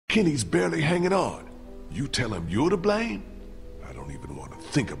Kenny's barely hanging on. You tell him you're to blame? I don't even want to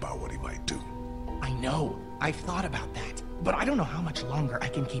think about what he might do. I know. I've thought about that. But I don't know how much longer I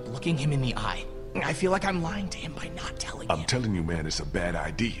can keep looking him in the eye. I feel like I'm lying to him by not telling him. I'm telling you, man, it's a bad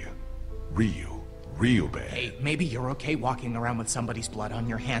idea. Real bad. Hey, maybe you're okay walking around with somebody's blood on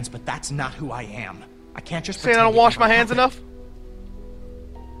your hands, but that's not who I am. I can't just Saying I don't wash my hands enough?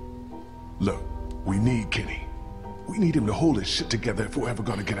 Look, we need Kenny. We need him to hold his shit together if we're ever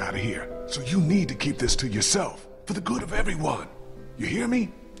gonna get out of here. So you need to keep this to yourself, for the good of everyone. You hear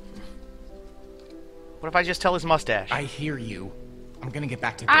me? What if I just tell his mustache? I hear you. I'm gonna get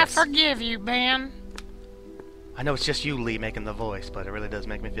back to this. I forgive you, Ben. I know it's just you, Lee, making the voice, but it really does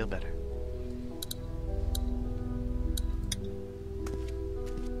make me feel better.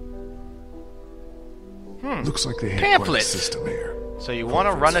 Looks like they had quite a Pamphlet. system here. So you want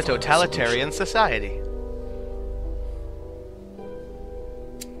to run a totalitarian society.